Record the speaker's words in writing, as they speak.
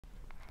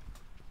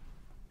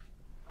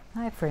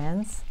Hi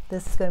friends,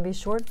 this is going to be a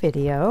short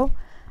video.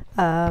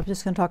 I'm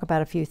just going to talk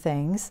about a few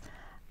things.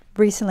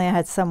 Recently I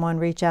had someone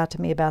reach out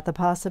to me about the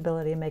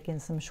possibility of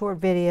making some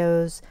short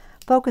videos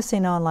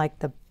focusing on like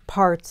the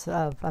parts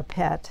of a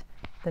pet,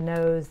 the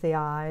nose, the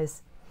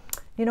eyes.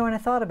 You know, and I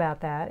thought about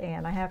that,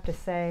 and I have to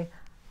say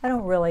I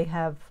don't really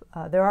have,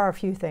 there are a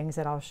few things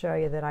that I'll show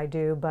you that I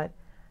do, but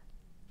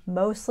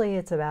mostly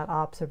it's about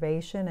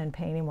observation and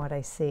painting what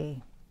I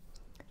see.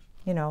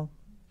 You know,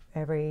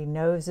 every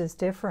nose is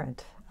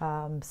different.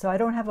 So I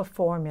don't have a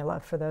formula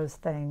for those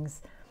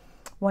things.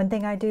 One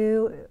thing I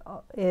do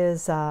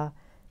is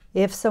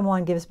if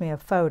someone gives me a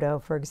photo,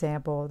 for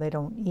example, they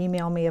don't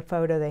email me a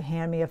photo, they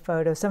hand me a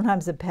photo.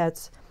 Sometimes the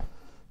pets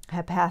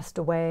have passed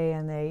away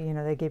and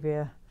they give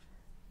you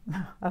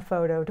a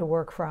photo to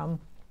work from.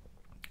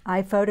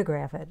 I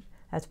photograph it.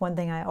 That's one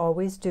thing I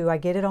always do. I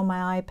get it on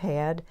my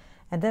iPad,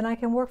 and then I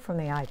can work from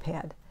the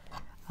iPad.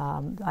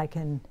 Then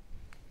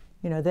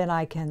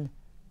I can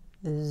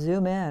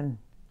zoom in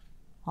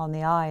on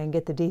the eye and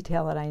get the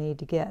detail that I need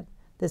to get.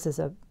 This is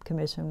a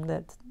commission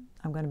that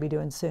I'm going to be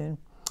doing soon.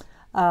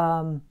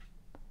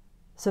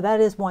 So that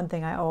is one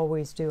thing I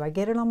always do. I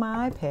get it on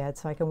my iPad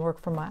so I can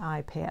work from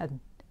my iPad.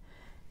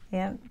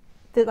 And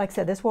like I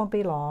said, this won't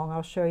be long.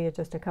 I'll show you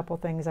just a couple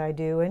things I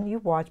do. And you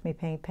watch me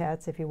paint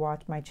pets. If you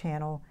watch my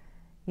channel,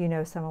 you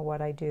know some of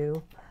what I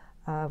do.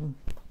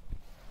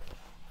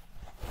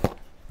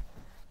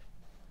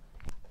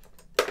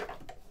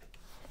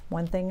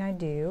 One thing I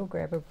do,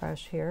 grab a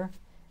brush here,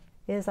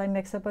 is I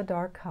mix up a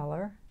dark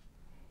color,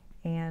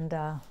 and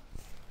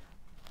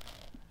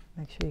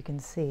make sure you can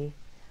see.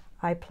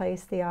 I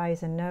place the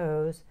eyes and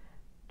nose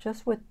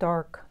just with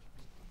dark,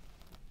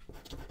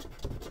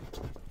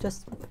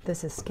 this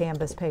is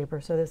canvas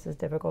paper, so this is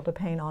difficult to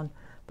paint on,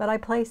 but I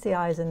place the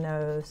eyes and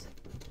nose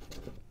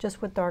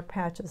just with dark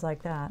patches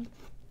like that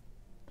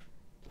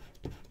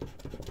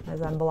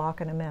as I'm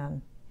blocking them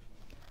in.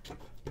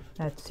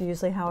 That's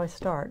usually how I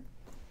start.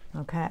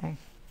 Okay.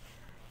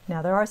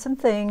 Now there are some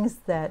things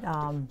that,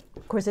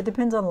 of course it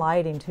depends on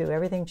lighting too.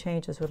 Everything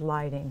changes with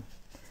lighting.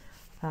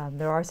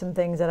 There are some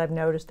things that I've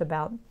noticed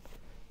about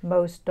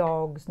most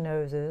dogs'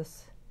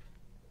 noses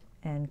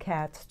and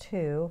cats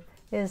too.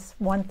 Is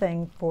one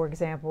thing, for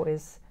example,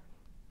 is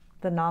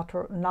the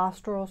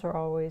nostrils are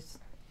always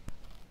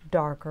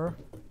darker.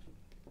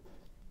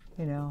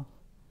 You know,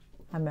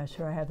 I'm not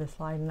sure I have this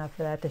light enough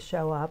for that to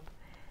show up.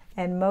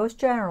 And most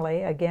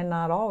generally, again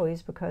not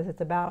always because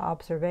it's about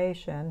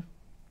observation,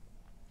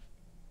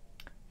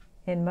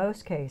 in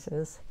most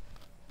cases,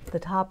 the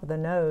top of the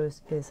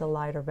nose is a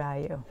lighter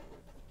value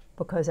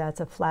because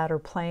that's a flatter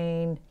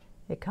plane.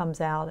 It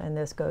comes out and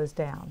this goes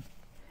down.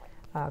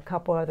 A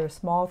couple other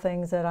small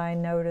things that I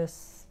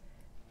notice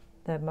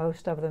that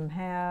most of them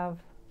have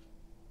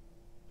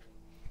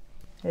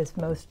is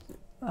most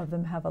of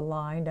them have a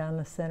line down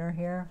the center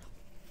here.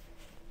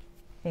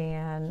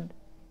 And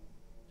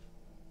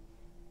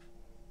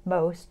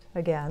most,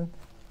 again,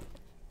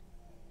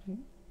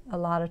 a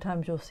lot of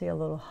times you'll see a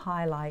little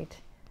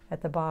highlight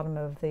at the bottom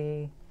of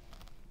the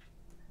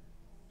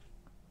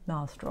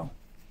nostril.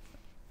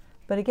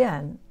 But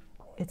again,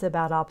 it's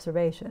about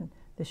observation.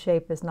 The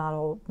shape is not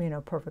all,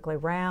 perfectly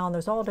round.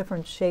 There's all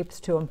different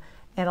shapes to them.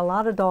 And a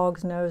lot of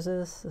dogs'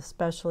 noses,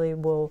 especially,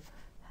 will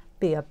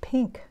be a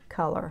pink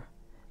color.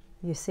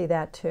 You see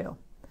that too.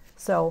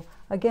 So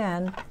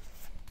again,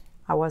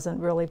 I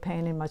wasn't really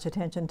paying much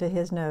attention to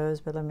his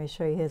nose, but let me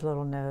show you his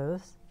little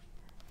nose.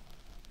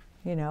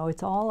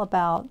 It's all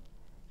about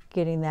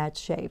getting that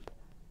shape.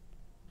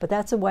 But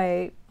that's the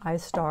way I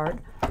start.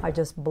 I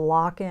just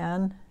block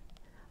in.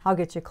 I'll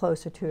get you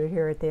closer to it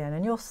here at the end,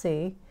 and you'll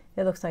see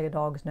it looks like a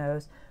dog's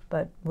nose,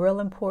 but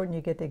real important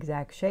you get the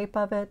exact shape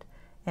of it.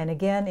 And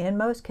again, in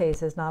most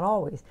cases, not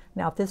always.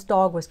 Now, if this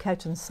dog was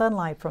catching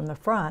sunlight from the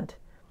front,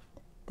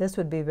 this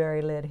would be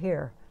very lit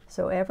here.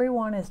 So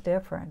everyone is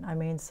different.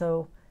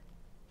 So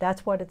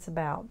that's what it's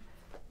about.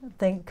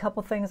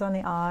 Couple things on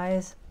the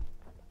eyes.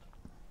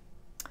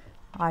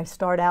 I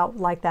start out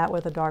like that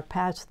with a dark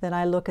patch, then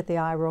I look at the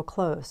eye real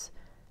close.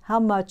 How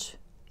much,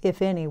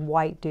 if any,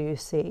 white do you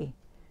see?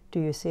 Do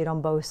you see it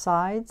on both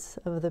sides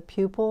of the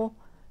pupil?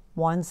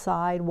 One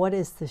side? What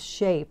is the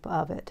shape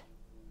of it?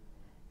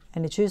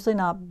 And it's usually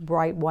not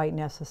bright white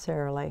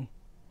necessarily.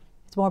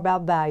 It's more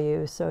about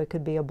value, so it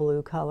could be a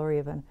blue color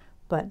even.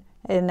 But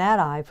in that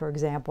eye, for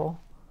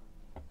example,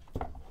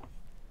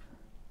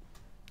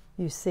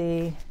 you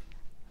see,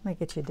 let me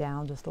get you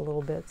down just a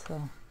little bit.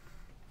 So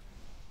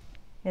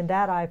in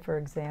that eye, for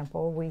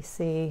example, we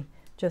see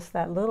just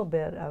that little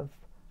bit of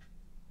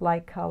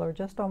light color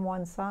just on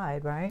one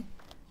side, right?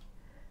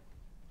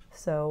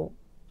 So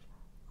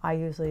I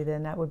usually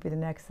then, that would be the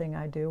next thing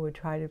I do, would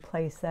try to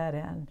place that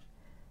in.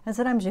 And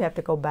sometimes you have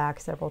to go back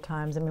several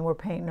times. we're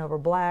painting over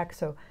black,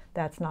 so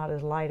that's not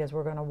as light as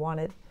we're going to want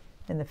it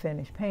in the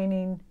finished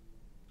painting.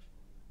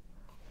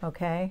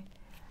 Okay?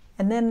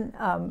 And then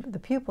the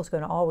pupil's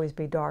going to always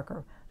be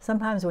darker.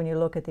 Sometimes when you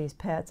look at these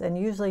pets, and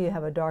usually you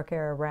have a dark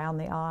area around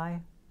the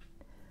eye,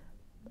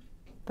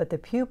 but the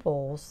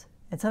pupils,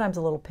 and sometimes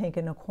a little pink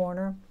in the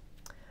corner,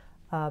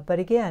 But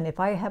again, if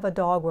I have a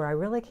dog where I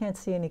really can't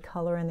see any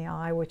color in the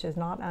eye, which is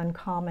not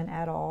uncommon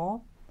at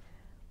all,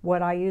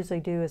 what I usually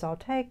do is I'll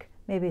take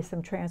maybe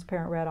some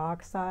transparent red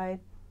oxide,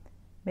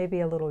 maybe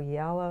a little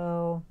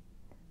yellow,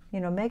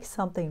 make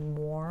something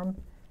warm.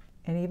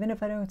 And even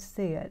if I don't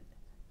see it,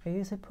 I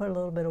usually put a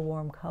little bit of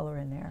warm color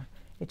in there.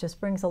 It just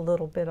brings a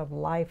little bit of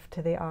life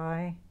to the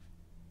eye.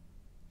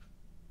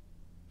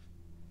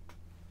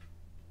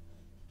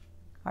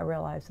 I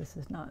realize this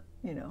is not,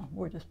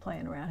 we're just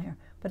playing around here.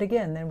 But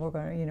again, then we're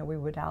going to, we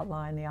would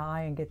outline the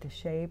eye and get the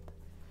shape.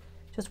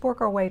 Just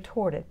work our way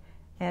toward it.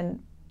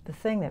 And the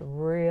thing that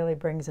really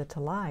brings it to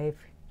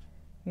life,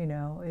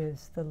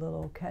 is the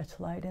little catch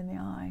light in the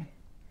eye.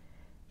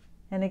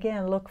 And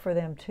again, look for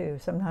them too.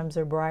 Sometimes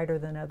they're brighter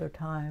than other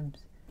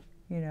times,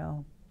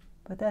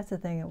 But that's the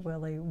thing that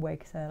really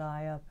wakes that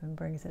eye up and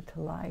brings it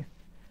to life.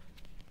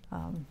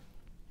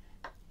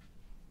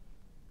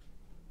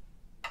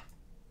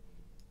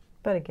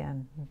 But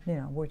again,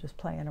 we're just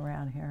playing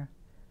around here.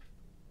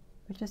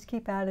 But just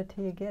keep at it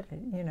till you get it,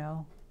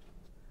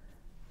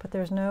 But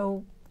there's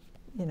no,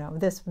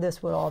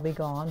 this would all be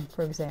gone,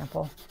 for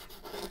example.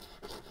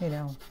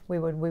 We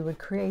would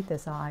create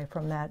this eye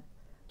from that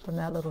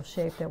little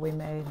shape that we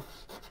made.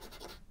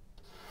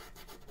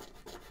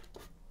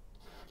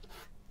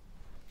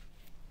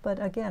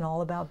 But again,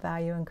 all about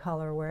value and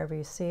color. Wherever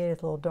you see it,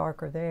 it's a little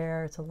darker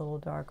there, it's a little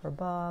darker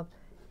above.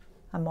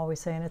 I'm always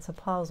saying it's a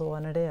puzzle,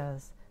 and it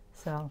is.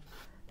 So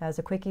that's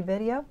a quickie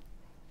video.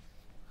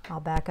 I'll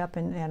back up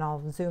and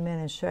I'll zoom in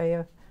and show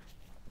you.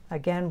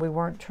 Again, we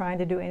weren't trying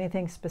to do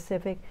anything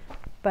specific,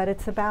 but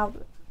it's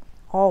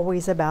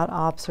always about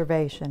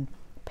observation,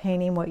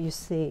 painting what you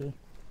see.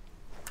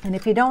 And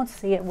if you don't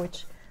see it,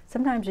 which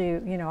sometimes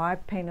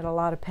I've painted a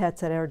lot of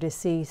pets that are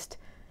deceased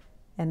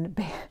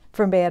and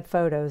from bad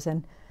photos,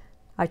 and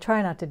I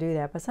try not to do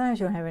that, but sometimes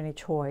you don't have any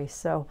choice.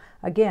 So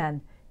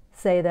again,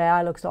 say the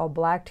eye looks all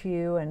black to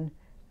you and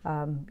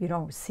you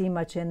don't see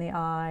much in the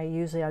eye.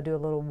 Usually I do a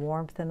little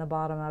warmth in the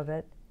bottom of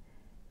it.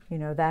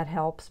 That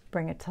helps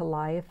bring it to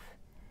life.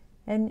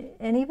 And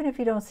even if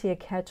you don't see a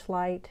catch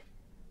light,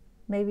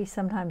 maybe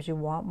sometimes you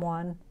want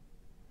one,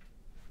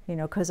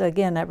 because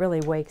again, that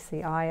really wakes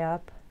the eye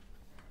up.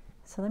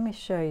 So let me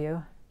show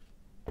you,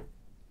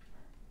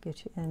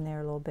 get you in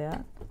there a little bit.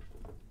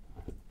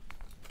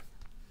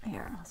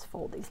 Here, let's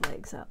fold these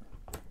legs up.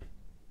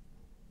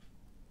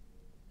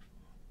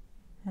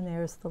 And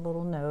there's the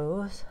little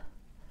nose.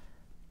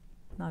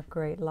 Not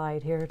great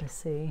light here to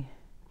see.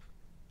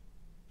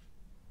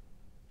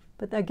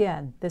 But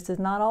again, this is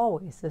not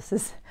always. This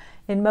is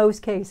in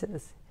most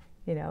cases.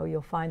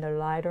 You'll find they're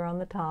lighter on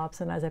the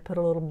tops, and as I put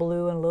a little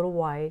blue and a little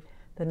white,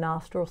 the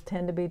nostrils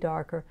tend to be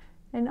darker.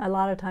 And a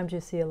lot of times you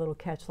see a little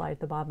catch light at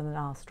the bottom of the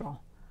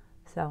nostril.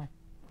 So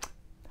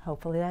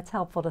hopefully that's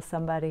helpful to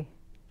somebody.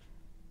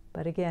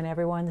 But again,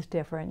 everyone's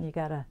different.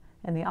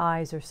 And the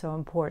eyes are so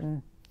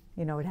important.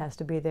 It has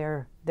to be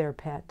their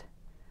pet.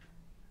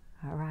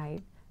 All right.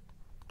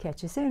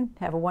 Catch you soon.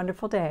 Have a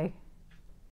wonderful day.